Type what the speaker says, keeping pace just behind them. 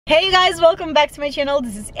Hey you guys, welcome back to my channel.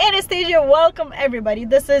 This is Anastasia. Welcome everybody.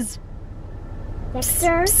 This is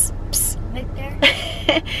Victor.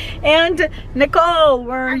 Victor. And Nicole.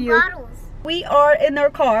 Where are you? Bottles. We are in our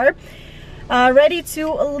car, ready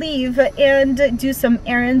to leave and do some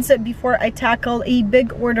errands before I tackle a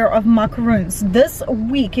big order of macaroons. This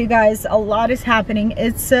week, you guys, a lot is happening.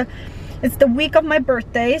 It's the week of my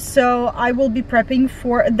birthday, so I will be prepping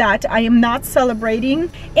for that. I am not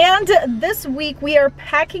celebrating. And this week we are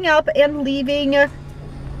packing up and leaving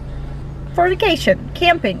for vacation,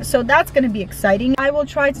 camping. So that's gonna be exciting. I will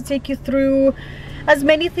try to take you through as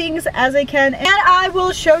many things as I can, and I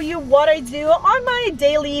will show you what I do on my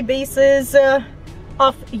daily basis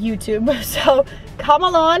of YouTube. So come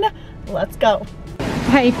along, let's go.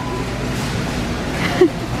 Hey.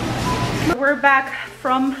 We're back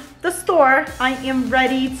from the store. I am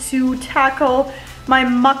ready to tackle my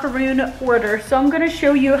macaroon order. So I'm gonna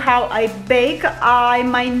show you how I bake. I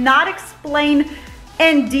might not explain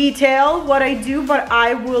in detail what I do, but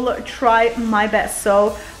I will try my best.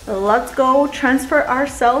 So let's go transfer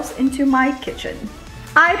ourselves into my kitchen.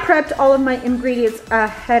 I prepped all of my ingredients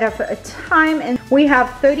ahead of time, and we have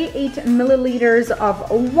 38 milliliters of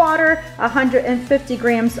water, 150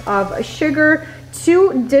 grams of sugar,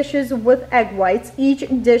 2 dishes with egg whites. Each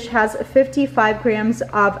dish has 55 grams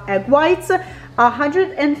of egg whites,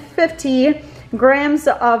 150 grams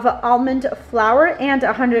of almond flour, and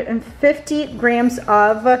 150 grams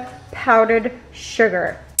of powdered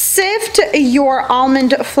sugar. Sift your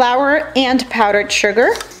almond flour and powdered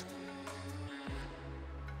sugar.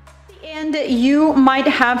 And you might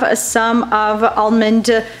have some of almond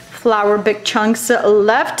flour big chunks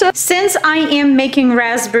left. Since I am making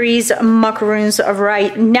raspberries macaroons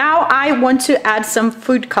right now, I want to add some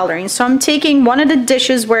food coloring. So I'm taking one of the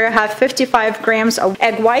dishes where I have 55 grams of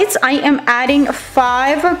egg whites. I am adding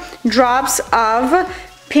 5 drops of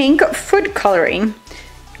pink food coloring.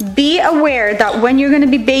 Be aware that when you're going to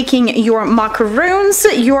be baking your macaroons,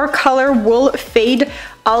 your color will fade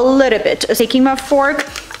a little bit. Taking my fork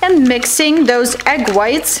and mixing those egg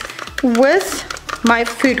whites with my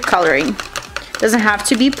food coloring. Doesn't have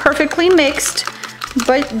to be perfectly mixed,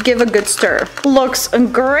 but give a good stir. Looks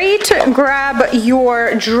great. Grab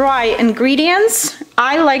your dry ingredients.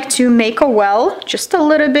 I like to make a well, just a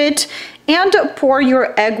little bit, and pour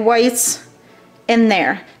your egg whites in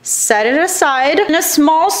there. Set it aside. In a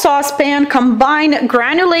small saucepan, combine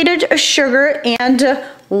granulated sugar and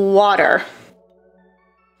water.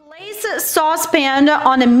 Place saucepan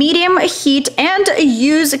on a medium heat and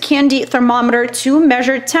use a candy thermometer to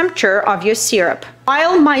measure temperature of your syrup.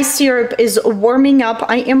 While my syrup is warming up,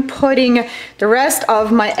 I am putting the rest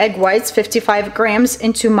of my egg whites, 55 grams,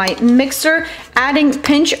 into my mixer, adding a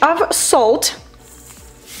pinch of salt,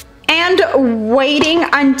 and waiting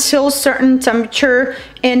until certain temperature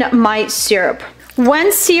in my syrup.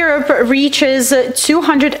 When syrup reaches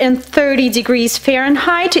 230 degrees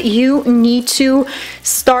Fahrenheit, you need to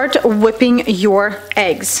start whipping your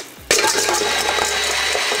eggs.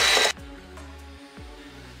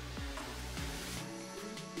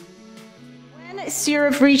 When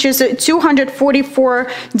syrup reaches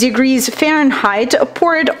 244 degrees Fahrenheit,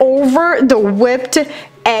 pour it over the whipped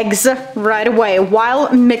eggs right away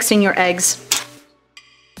while mixing your eggs.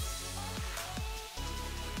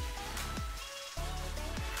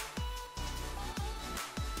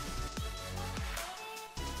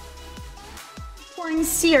 Pouring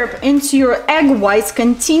syrup into your egg whites,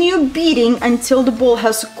 continue beating until the bowl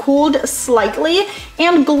has cooled slightly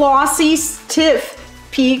and glossy, stiff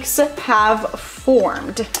peaks have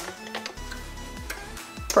formed.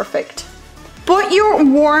 Perfect. Put your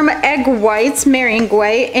warm egg whites meringue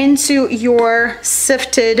into your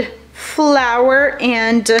sifted flour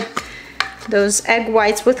and those egg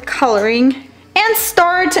whites with coloring, and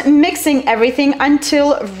start mixing everything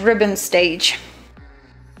until ribbon stage.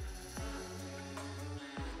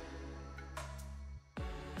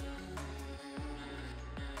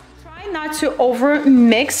 Not to over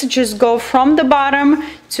mix, just go from the bottom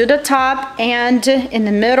to the top and in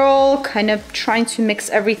the middle, kind of trying to mix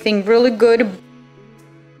everything really good.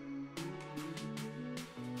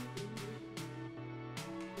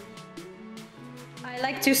 I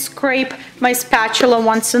like to scrape my spatula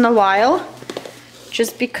once in a while,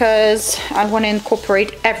 just because I want to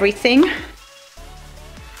incorporate everything.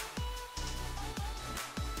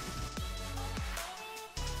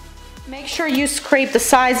 Make sure you scrape the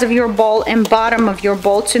sides of your bowl and bottom of your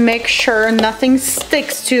bowl to make sure nothing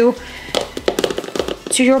sticks to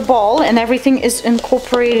your bowl and everything is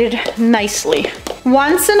incorporated nicely.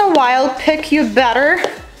 Once in a while, pick your batter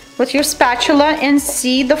with your spatula and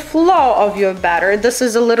see the flow of your batter. This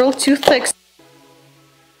is a little too thick.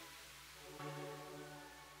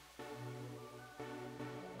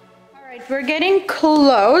 Alright, we're getting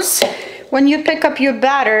close. When you pick up your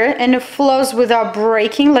batter and it flows without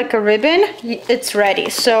breaking like a ribbon, it's ready.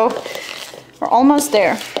 So we're almost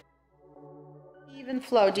there. Even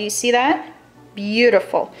flow, do you see that?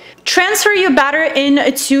 Beautiful. Transfer your batter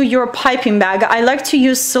into your piping bag. I like to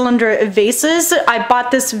use cylinder vases. I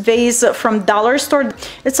bought this vase from dollar store.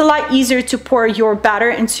 It's a lot easier to pour your batter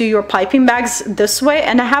into your piping bags this way.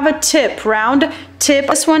 And I have a tip, round tip.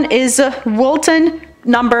 This one is Wilton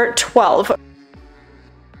number 12.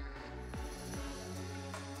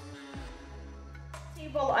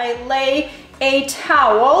 I lay a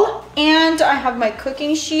towel and I have my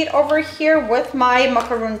cooking sheet over here with my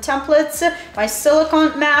macaron templates, my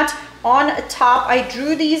silicone mat on top. I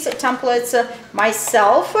drew these templates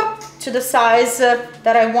myself to the size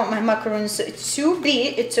that I want my macarons to be.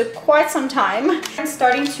 It took quite some time. I'm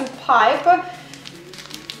starting to pipe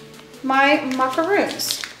my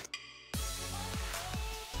macarons.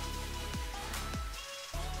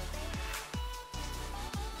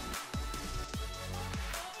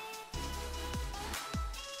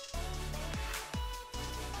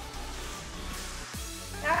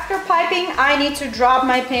 After piping, I need to drop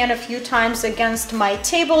my pan a few times against my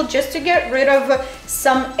table just to get rid of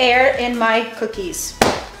some air in my cookies.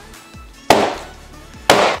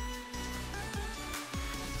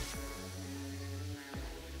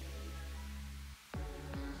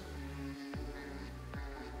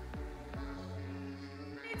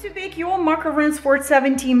 To bake your macarons for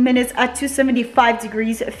 17 minutes at 275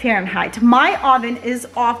 degrees Fahrenheit. My oven is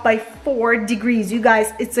off by 4 degrees. You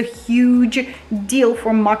guys, it's a huge deal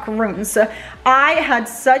for macarons. I had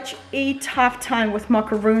such a tough time with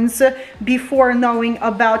macarons before knowing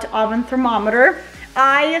about oven thermometer.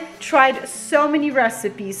 I tried so many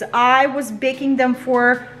recipes. I was baking them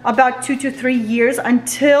for about 2 to 3 years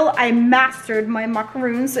until I mastered my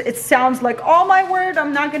macarons. It sounds like, oh my word,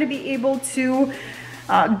 I'm not going to be able to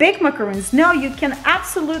bake macarons. No, you can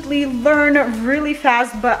absolutely learn really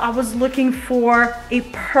fast, but I was looking for a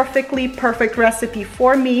perfect recipe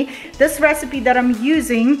for me. This recipe that I'm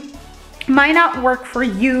using might not work for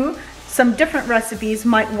you. Some different recipes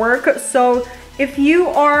might work. So if you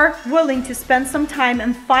are willing to spend some time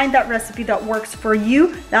and find that recipe that works for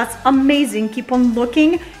you, that's amazing. Keep on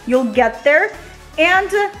looking, you'll get there.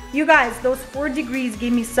 And you guys, those 4 degrees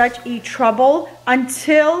gave me such a trouble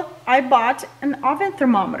until I bought an oven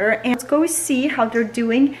thermometer. And let's go see how they're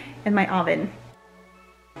doing in my oven.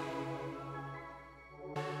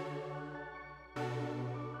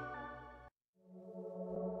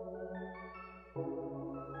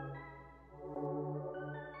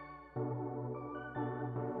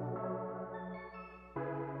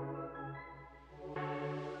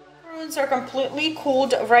 Are completely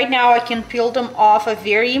cooled right now. I can peel them off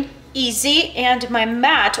very easy and my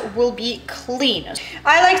mat will be clean.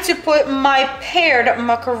 I like to put my paired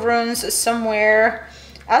macarons somewhere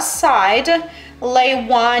aside, lay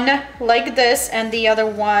one like this and the other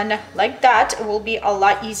one like that. It will be a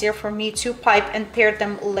lot easier for me to pipe and pair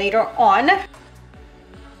them later on.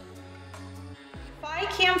 I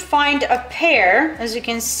can't find a pair, as you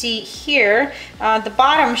can see here, the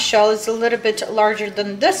bottom shell is a little bit larger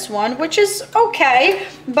than this one, which is okay,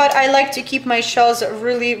 but I like to keep my shells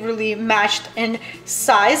really matched in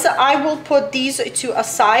size. I will put these two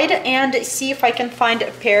aside and see if I can find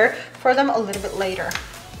a pair for them a little bit later.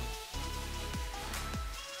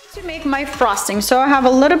 To make my frosting, so I have a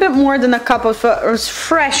little bit more than a cup of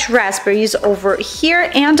fresh raspberries over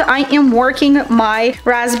here, and I am working my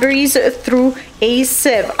raspberries through a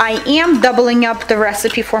sieve. I am doubling up the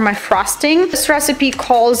recipe for my frosting. This recipe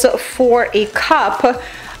calls for a cup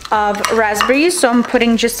of raspberries, so I'm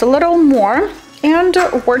putting just a little more and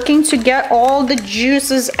working to get all the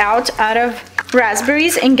juices out of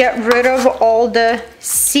raspberries and get rid of all the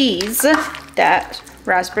seeds that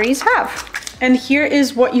raspberries have. And here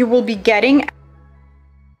is what you will be getting.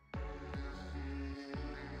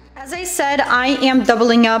 As I said, I am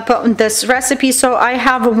doubling up this recipe. So I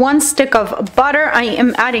have 1 stick of butter. I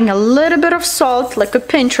am adding a little bit of salt, like a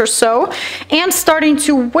pinch or so, and starting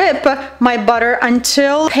to whip my butter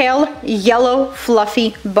until pale yellow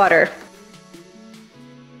fluffy butter.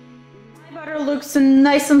 My butter looks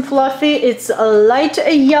nice and fluffy. It's a light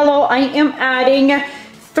yellow. I am adding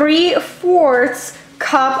 3/4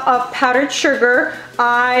 cup of powdered sugar.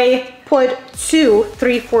 I put 2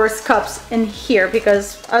 3/4 cups in here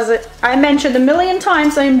because, as I mentioned a million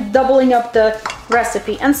times, I'm doubling up the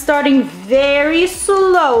recipe and starting very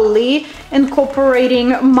slowly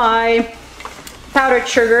incorporating my powdered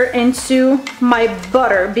sugar into my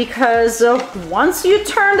butter, because once you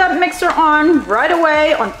turn that mixer on right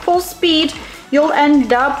away on full speed, you'll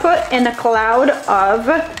end up in a cloud of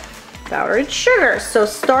powdered sugar. So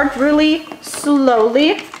start really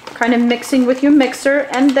slowly, kind of mixing with your mixer,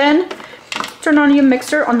 and then turn on your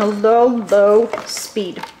mixer on a low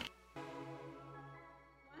speed.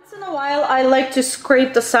 Once in a while, I like to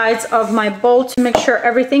scrape the sides of my bowl to make sure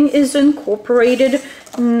everything is incorporated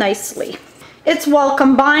nicely. It's well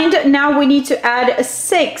combined. Now we need to add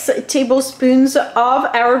 6 tablespoons of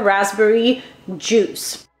our raspberry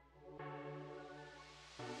juice.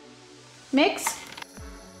 Mix.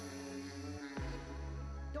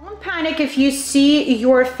 Don't panic if you see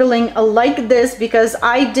your filling like this, because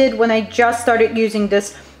I did when I just started using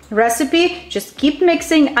this recipe. Just keep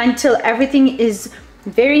mixing until everything is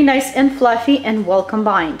very nice and fluffy and well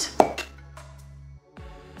combined.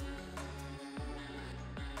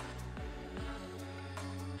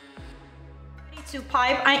 To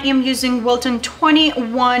pipe, I am using Wilton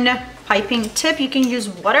 21 piping tip. You can use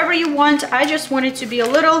whatever you want. I just want it to be a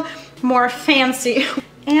little more fancy.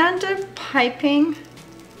 And piping.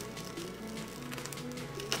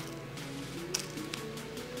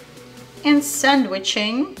 And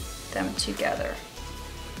sandwiching them together.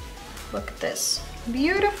 Look at this.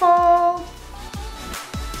 Beautiful.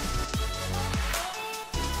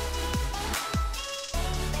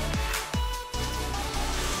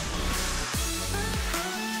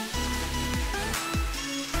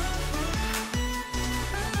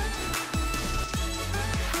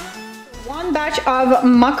 One batch of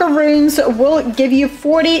macaroons will give you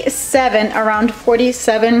around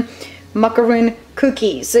 47 macaroon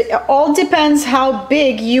cookies. It all depends how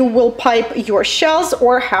big you will pipe your shells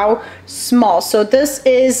or how small. So this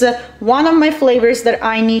is one of my flavors that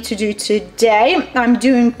I need to do today. I'm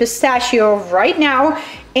doing pistachio right now,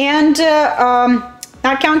 and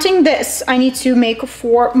not counting this, I need to make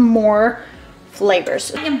 4 more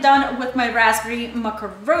flavors. I am done with my raspberry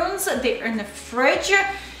macaroons. They're in the fridge.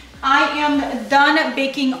 I am done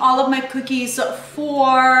baking all of my cookies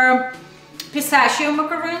for pistachio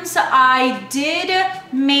macaroons. I did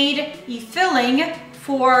made a filling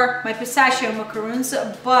for my pistachio macaroons,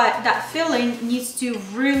 but that filling needs to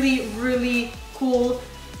really cool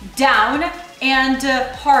down and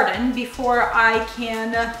harden before I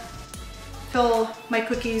can fill my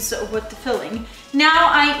cookies with the filling. Now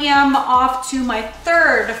I am off to my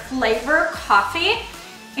 3rd flavor, coffee.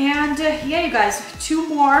 And yeah, you guys, 2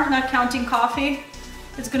 more, not counting coffee.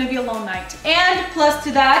 It's gonna be a long night. And plus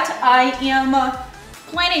to that, I am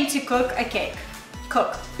planning to cook a cake.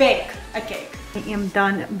 Bake a cake. I am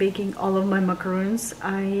done baking all of my macaroons.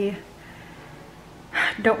 I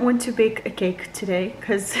don't want to bake a cake today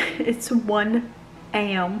because it's 1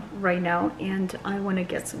 a.m. right now and I want to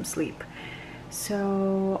get some sleep.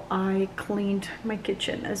 So I cleaned my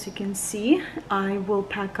kitchen, as you can see. I will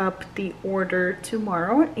pack up the order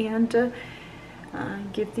tomorrow and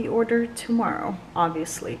give the order tomorrow,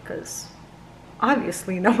 obviously, because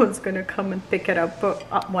obviously no one's gonna come and pick it up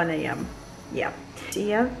at 1 a.m. Yeah,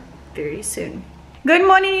 see ya very soon. Good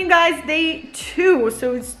morning, you guys. Day 2,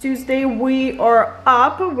 so it's Tuesday. We are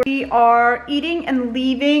up. We are eating and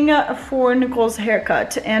leaving for Nicole's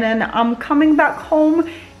haircut, and then I'm coming back home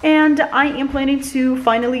and I am planning to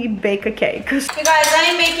finally bake a cake. You guys,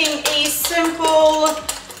 I'm making a simple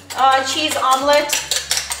cheese omelet.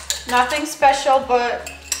 Nothing special,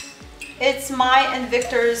 but it's my and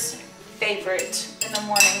Victor's favorite in the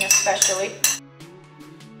morning, especially.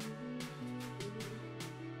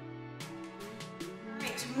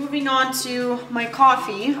 Alright, moving on to my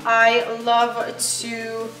coffee. I love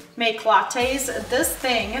to make lattes. This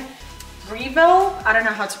thing, Revel, I don't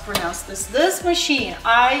know how to pronounce this machine,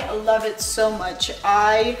 I love it so much.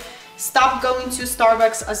 I stopped going to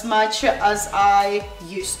Starbucks as much as I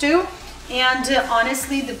used to, and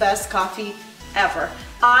honestly, the best coffee ever.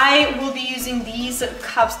 I will be using these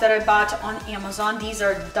cups that I bought on Amazon. These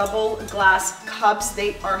are double glass cups.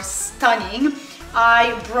 They are stunning.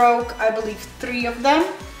 I broke, I believe, 3 of them,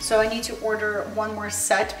 so I need to order 1 more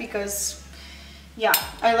set because yeah,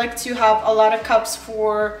 I like to have a lot of cups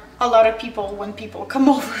for a lot of people when people come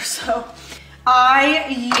over. So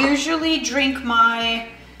I usually drink my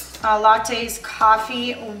lattes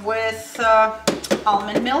coffee with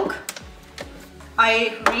almond milk.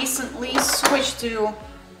 I recently switched to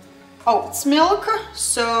oats milk,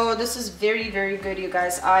 so this is very good, you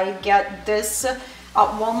guys. I get this at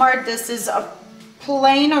Walmart. This is a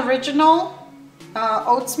plain original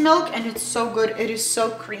oats milk and it's so good. It is so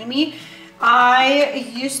creamy. I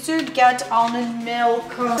used to get almond milk.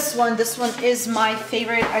 This one is my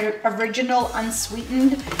favorite, original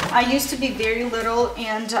unsweetened. I used to be very little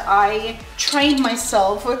and I trained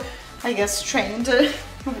myself, I guess trained,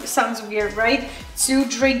 sounds weird, right? To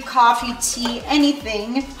drink coffee, tea,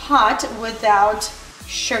 anything hot without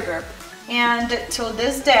sugar. And till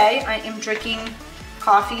this day, I am drinking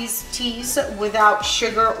coffees, teas without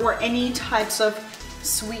sugar or any types of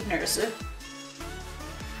sweeteners.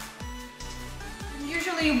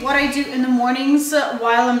 Usually what I do in the mornings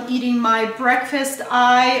while I'm eating my breakfast,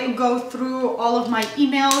 I go through all of my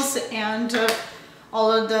emails and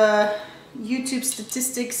all of the YouTube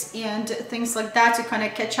statistics and things like that to kind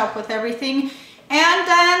of catch up with everything. And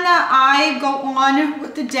then I go on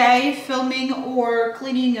with the day, filming or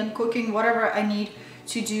cleaning and cooking, whatever I need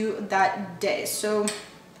to do that day. So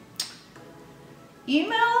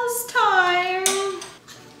emails time.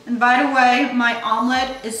 And by the way, my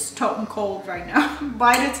omelet is totem cold right now.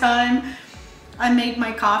 By the time I make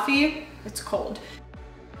my coffee, it's cold.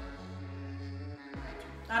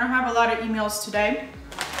 I don't have a lot of emails today.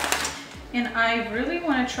 And I really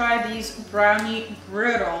want to try these brownie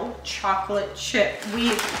brittle chocolate chip.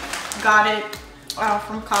 We got it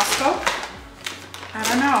from Costco. I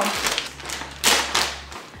don't know.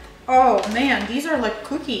 Oh man, these are like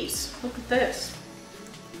cookies. Look at this.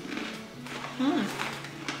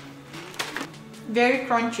 Very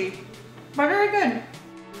crunchy, but very good.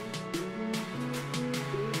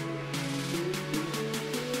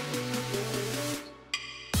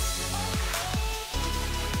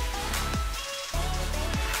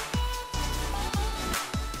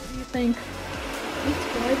 What do you think? It's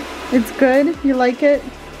good. It's good? You like it?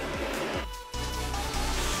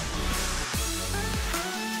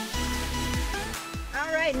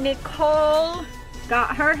 All right, Nicole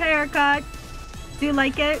got her haircut. Do you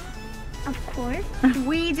like it? Of course.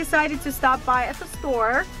 We decided to stop by at the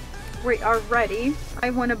store. We are ready.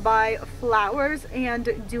 I want to buy flowers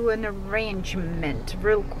and do an arrangement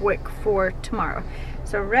real quick for tomorrow.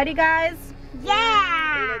 So ready, guys?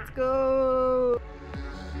 Yeah! Let's go.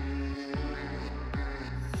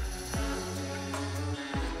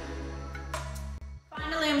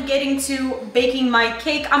 Finally, I'm getting to baking my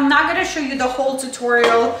cake. I'm not going to show you the whole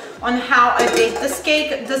tutorial on how I bake this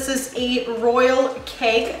cake. This is a royal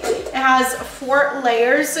cake. It has 4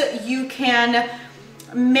 layers. You can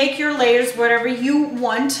make your layers whatever you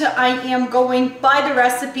want. I am going by the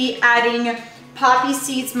recipe, adding poppy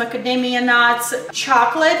seeds, macadamia nuts,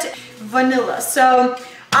 chocolate, vanilla. So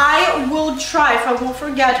I will try, if I won't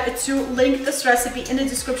forget, to link this recipe in the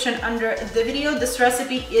description under the video. This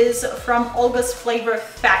recipe is from Olga's Flavor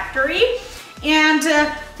Factory, and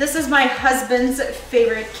this is my husband's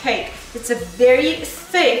favorite cake. It's a very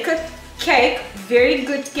thick cake, very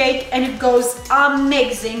good cake, and it goes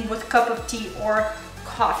amazing with a cup of tea or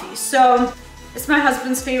coffee. So it's my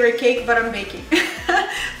husband's favorite cake, but I'm baking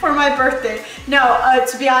for my birthday. No,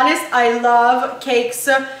 to be honest, I love cakes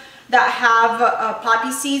that have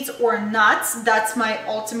poppy seeds or nuts. That's my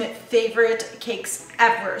ultimate favorite cakes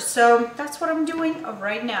ever. So that's what I'm doing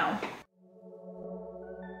right now.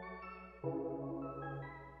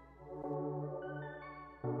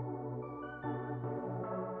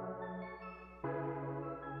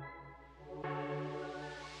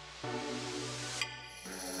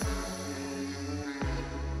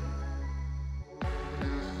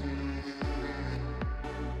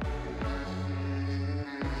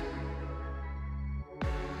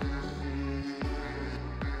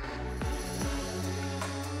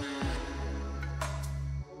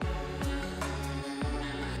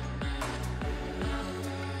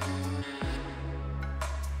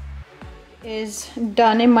 Is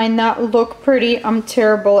done. It might not look pretty. I'm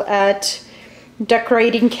terrible at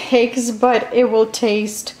decorating cakes, but it will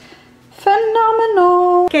taste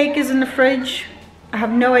phenomenal. Cake is in the fridge. I have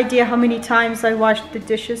no idea how many times I washed the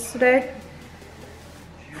dishes today.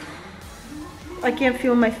 I can't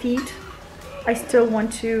feel my feet. I still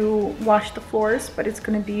want to wash the floors, but it's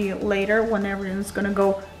gonna be later when everyone's gonna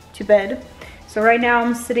go to bed. So right now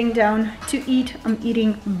I'm sitting down to eat. I'm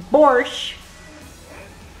eating borscht.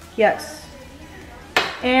 Yes.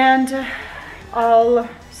 And I'll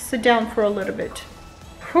sit down for a little bit.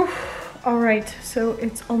 Whew. All right, so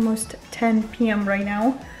it's almost 10 p.m. right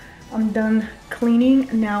now. I'm done cleaning.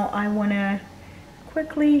 Now I wanna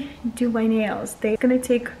quickly do my nails. They're gonna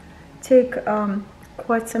take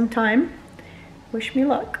quite some time. Wish me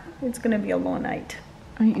luck. It's gonna be a long night.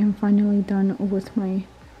 I am finally done with my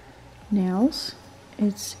nails.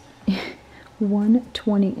 It's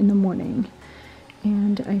 1:20 in the morning.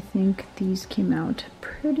 And I think these came out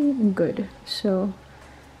pretty good. So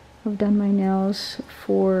I've done my nails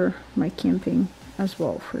for my camping as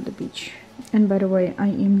well for the beach. And by the way, I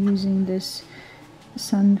am using this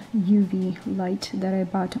sun UV light that I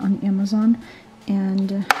bought on Amazon,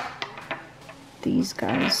 and these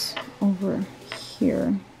guys over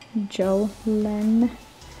here, Gel Len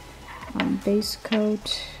base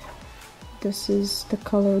coat, this is the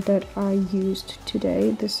color that I used today.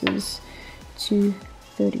 This is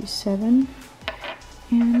 237,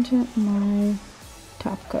 and my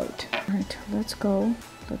top coat. All right, let's go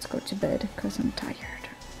to bed because I'm tired.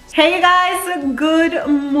 Hey guys, good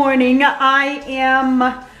morning. I am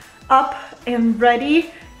up and ready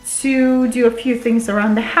to do a few things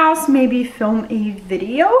around the house, maybe film a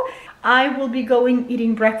video. I will be going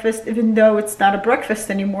eating breakfast, even though it's not a breakfast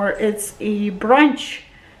anymore, it's a brunch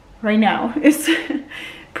right now. It's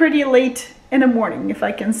pretty late in the morning, if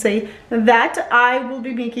I can say that. I will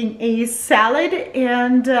be making a salad,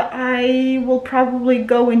 and I will probably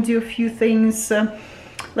go and do a few things,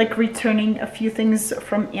 like returning a few things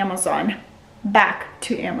from Amazon back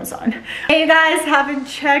to Amazon. Hey guys, haven't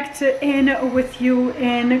checked in with you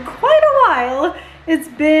in quite a while. It's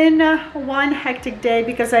been one hectic day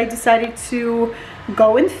because I decided to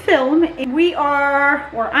go and film.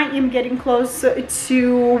 I am getting close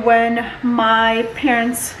to when my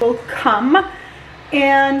parents will come.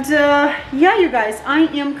 And yeah, you guys, I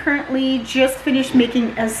am currently just finished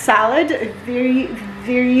making a salad, a very,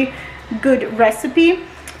 very good recipe.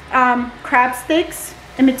 Crab sticks,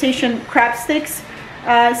 imitation crab sticks,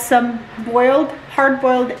 some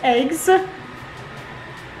hard-boiled eggs,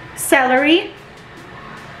 celery,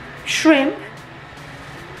 shrimp,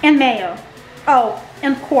 and mayo. Oh,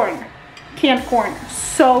 and corn, canned corn.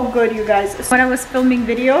 So good, you guys. When I was filming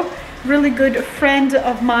video, really good friend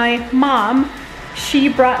of my mom, she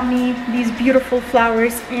brought me these beautiful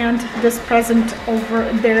flowers and this present over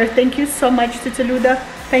there. Thank you so much, Titaluda.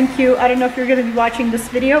 Thank you. I don't know if you're going to be watching this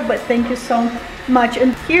video, but thank you so much.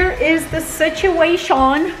 And here is the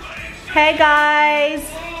situation. Hey guys.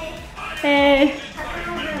 Hey.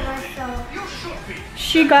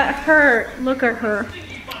 She got hurt. Look at her.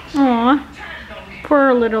 Aw.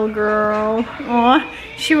 Poor little girl. Aw.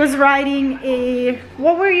 She was riding a...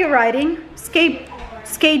 What were you riding?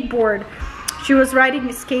 Skateboard. She was riding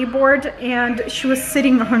a skateboard and she was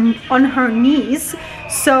sitting on her knees.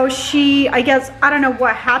 So she, I guess, I don't know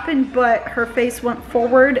what happened, but her face went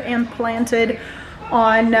forward and planted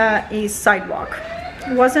on a sidewalk.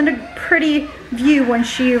 It wasn't a pretty view when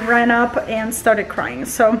she ran up and started crying.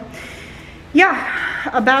 So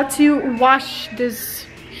yeah, about to wash this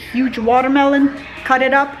huge watermelon, cut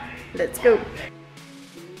it up. Let's go.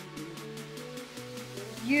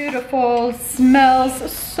 Beautiful,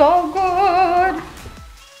 smells so good.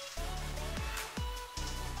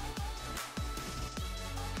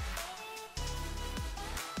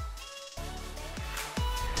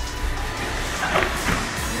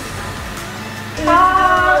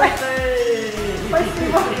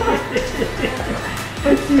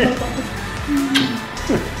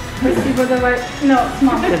 Спасибо, давай. No,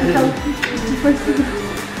 мама. Спасибо.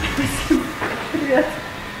 Привет.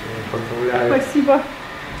 Спасибо.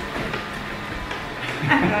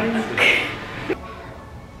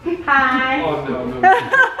 Hi.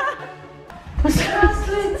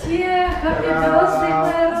 Здравствуйте. Happy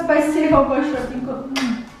birthday. Спасибо большое, Димка.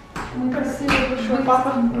 Спасибо большое, папа.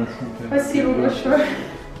 Спасибо большое.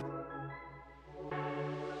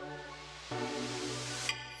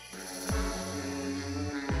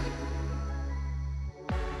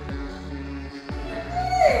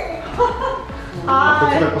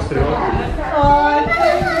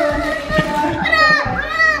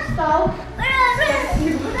 Встал.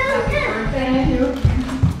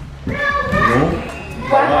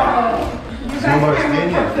 С днем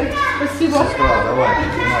рождения. Спасибо. Сестра, давай,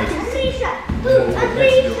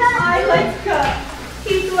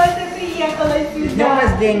 С днем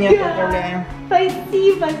рождения поздравляем.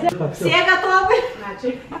 Спасибо. Все готовы?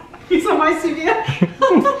 И сама себе.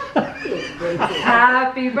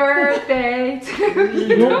 Happy birthday to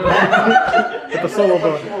you. Это соло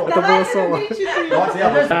было. Это было соло.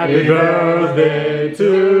 Happy birthday to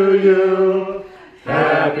you.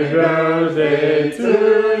 Happy birthday to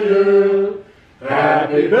you.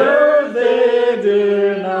 Happy birthday,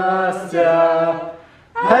 dear Nastya.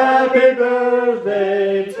 Happy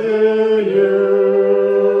birthday to you.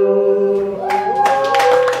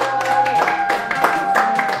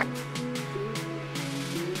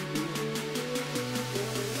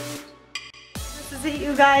 This is it,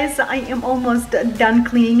 you guys. I am almost done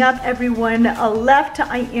cleaning up. Everyone left.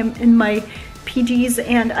 I am in my PJs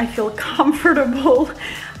and I feel comfortable.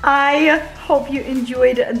 I hope you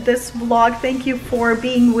enjoyed this vlog. Thank you for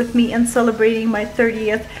being with me and celebrating my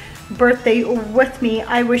 30th birthday with me.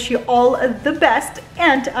 I wish you all the best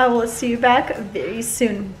and I will see you back very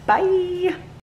soon. Bye.